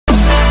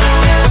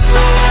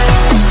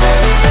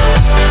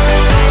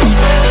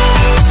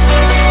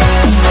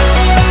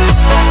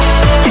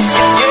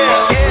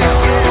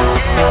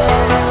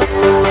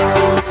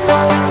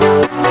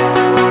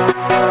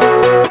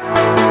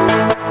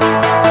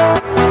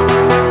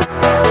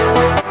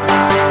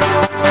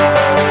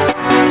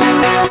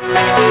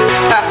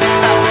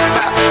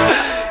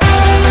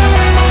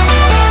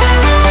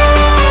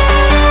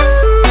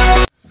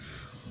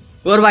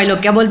और भाई लोग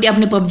क्या बोलते हैं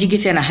अपनी पबजी की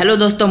सेना। हेलो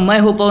दोस्तों, मैं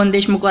हूं पवन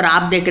देशमुख और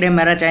आप देख रहे हैं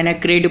मेरा चैनल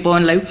क्रिएटिव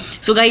पवन लाइव।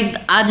 सो गाइज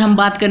आज हम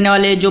बात करने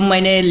वाले जो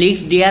मैंने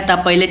लीक्स दिया था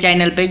पहले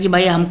चैनल पे कि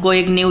भाई हमको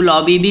एक न्यू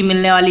लॉबी भी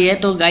मिलने वाली है,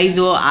 तो गाइज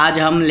वो आज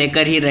हम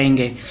लेकर ही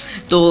रहेंगे।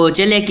 तो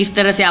चलिए किस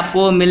तरह से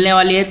आपको मिलने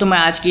वाली है तो मैं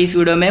आज की इस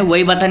वीडियो में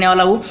वही बताने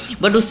वाला हूँ।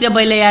 बट उससे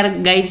पहले यार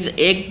गाइज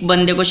एक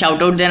बंदे को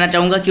शाउट आउट देना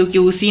चाहूँगा, क्योंकि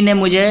उसी ने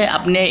मुझे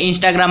अपने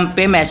इंस्टाग्राम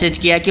पे मैसेज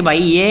किया कि भाई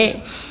ये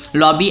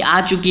लॉबी आ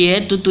चुकी है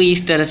तो तू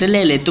इस तरह से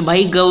ले ले। तो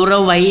भाई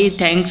गौरव भाई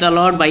थैंक्स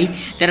अलॉट भाई,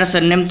 तेरा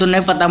सरनेम तो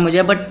नहीं पता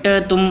मुझे बट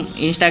तुम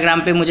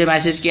इंस्टाग्राम पे मुझे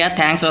मैसेज किया,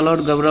 थैंक्स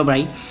अलॉट गौरव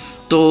भाई।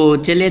 तो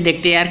चलिए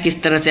देखते हैं यार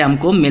किस तरह से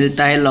हमको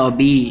मिलता है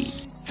लॉबी।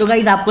 तो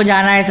गाइज आपको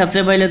जाना है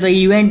सबसे पहले तो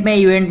इवेंट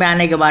में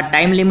आने के बाद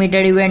टाइम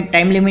लिमिटेड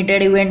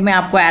इवेंट में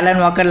आपको एलन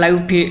वॉकर लाइव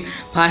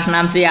फास्ट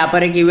नाम से यहाँ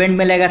पर एक इवेंट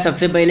मिलेगा।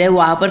 सबसे पहले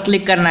वहाँ पर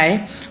क्लिक करना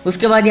है।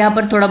 उसके बाद यहाँ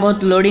पर थोड़ा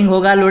बहुत लोडिंग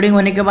होगा। लोडिंग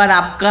होने के बाद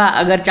आपका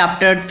अगर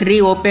चैप्टर 3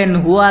 ओपन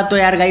हुआ तो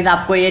यार गाइज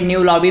आपको ये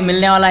न्यू लॉबी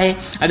मिलने वाला है।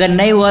 अगर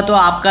नहीं हुआ तो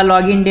आपका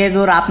लॉगिन डेज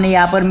और आपने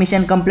यहाँ पर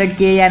मिशन कंप्लीट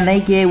किए या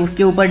नहीं किए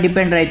उसके ऊपर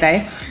डिपेंड रहता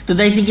है। तो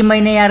जैसे कि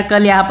मैंने यार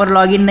कल यहाँ पर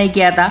लॉगिन नहीं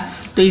किया था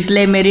तो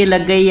इसलिए मेरी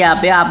लग गई यहाँ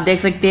पे। आप देख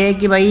सकते हैं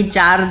कि भाई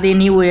 4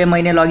 दिन ही हुए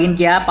मैंने लॉगिन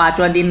किया,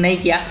 5वां दिन नहीं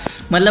किया,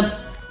 मतलब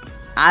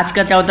आज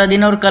का 4था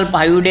दिन और कल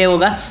 5 डे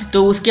होगा।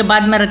 तो उसके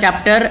बाद मेरा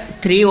चैप्टर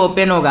 3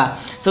 ओपन होगा।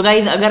 सो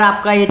गाइज अगर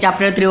आपका ये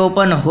चैप्टर 3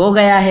 ओपन हो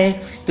गया है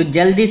तो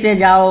जल्दी से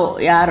जाओ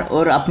यार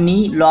और अपनी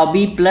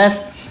लॉबी प्लस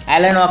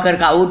एलन वॉकर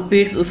का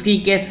आउटफिट्स उसी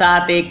के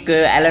साथ एक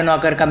एलन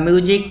वॉकर का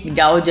म्यूजिक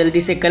जाओ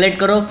जल्दी से कलेक्ट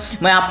करो।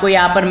 मैं आपको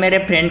यहाँ पर मेरे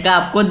फ्रेंड का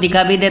आपको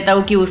दिखा भी देता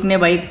हूँ कि उसने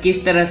भाई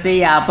किस तरह से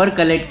यहाँ पर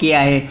कलेक्ट किया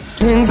है।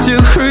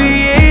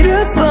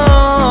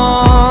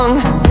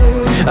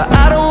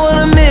 I don't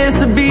wanna miss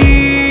a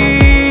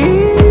beat,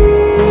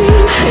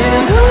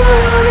 and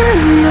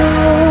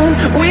on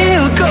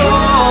we'll go,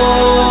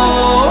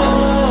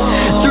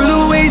 through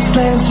the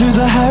wastelands, through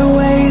the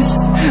highways,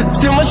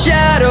 till my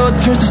shadow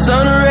turns to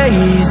sun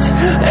rays,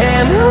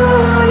 and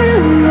on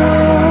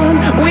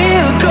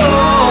we'll go,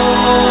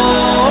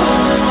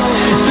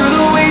 through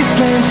the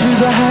wastelands, through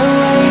the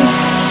highways,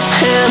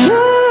 and on.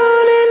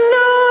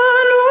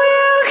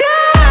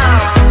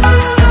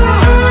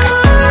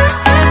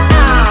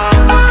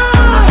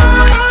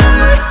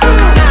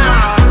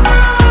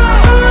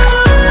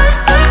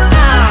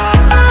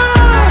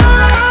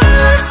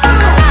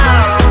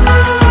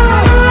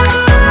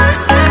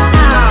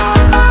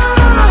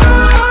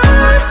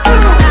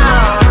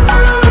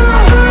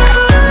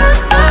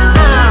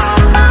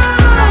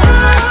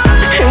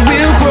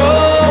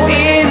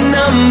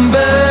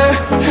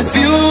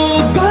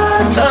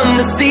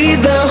 See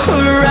the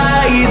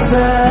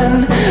horizon,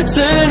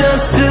 turn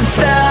us to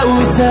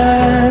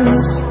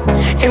thousands,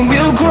 and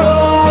we'll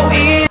grow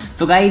in.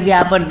 So guys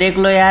यहाँ पर देख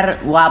लो यार,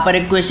 वहाँ पर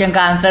एक question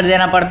का answer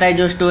देना पड़ता है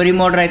जो स्टोरी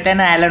मोड रहता है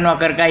ना एलन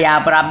वॉकर का। यहाँ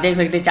पर आप देख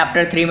सकते हैं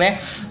चैप्टर 3 में,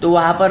 तो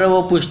वहाँ पर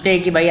वो पूछते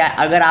हैं कि भाई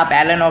अगर आप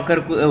एलन वॉकर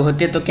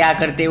होते तो क्या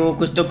करते, वो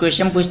कुछ तो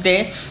क्वेश्चन पूछते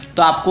हैं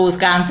तो आपको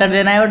उसका आंसर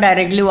देना है और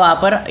डायरेक्टली वहाँ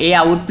पर ये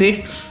आउटफिट्स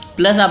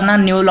प्लस अपना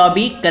न्यू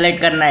लॉबी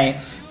कलेक्ट करना है।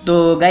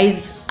 तो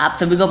गाइज आप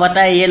सभी को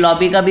पता है ये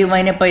लॉबी का भी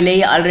मैंने पहले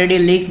ही ऑलरेडी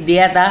लिंक्स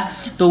दिया था,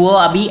 तो वो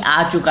अभी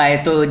आ चुका है।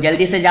 तो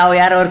जल्दी से जाओ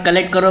यार और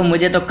कलेक्ट करो,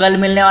 मुझे तो कल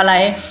मिलने वाला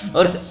है।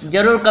 और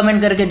ज़रूर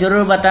कमेंट करके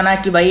ज़रूर बताना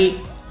कि भाई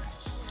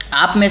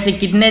आप में से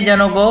कितने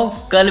जनों को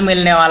कल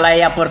मिलने वाला है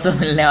या परसों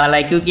मिलने वाला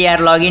है, क्योंकि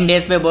यार लॉगिन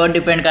डेज पे बहुत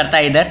डिपेंड करता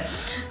है इधर।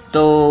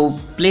 तो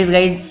प्लीज़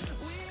गाइज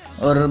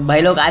और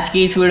भाई लोग आज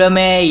की इस वीडियो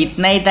में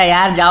इतना ही था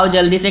यार। जाओ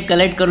जल्दी से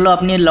कलेक्ट कर लो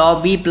अपनी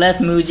लॉबी प्लस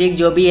म्यूजिक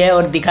जो भी है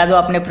और दिखा दो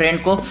अपने फ्रेंड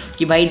को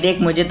कि भाई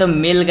देख मुझे तो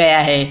मिल गया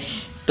है।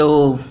 तो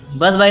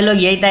बस भाई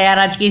लोग यही था यार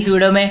आज की इस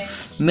वीडियो में।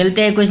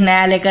 मिलते हैं कुछ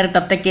नया लेकर,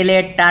 तब तक के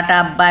लिए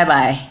टाटा बाय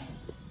बाय।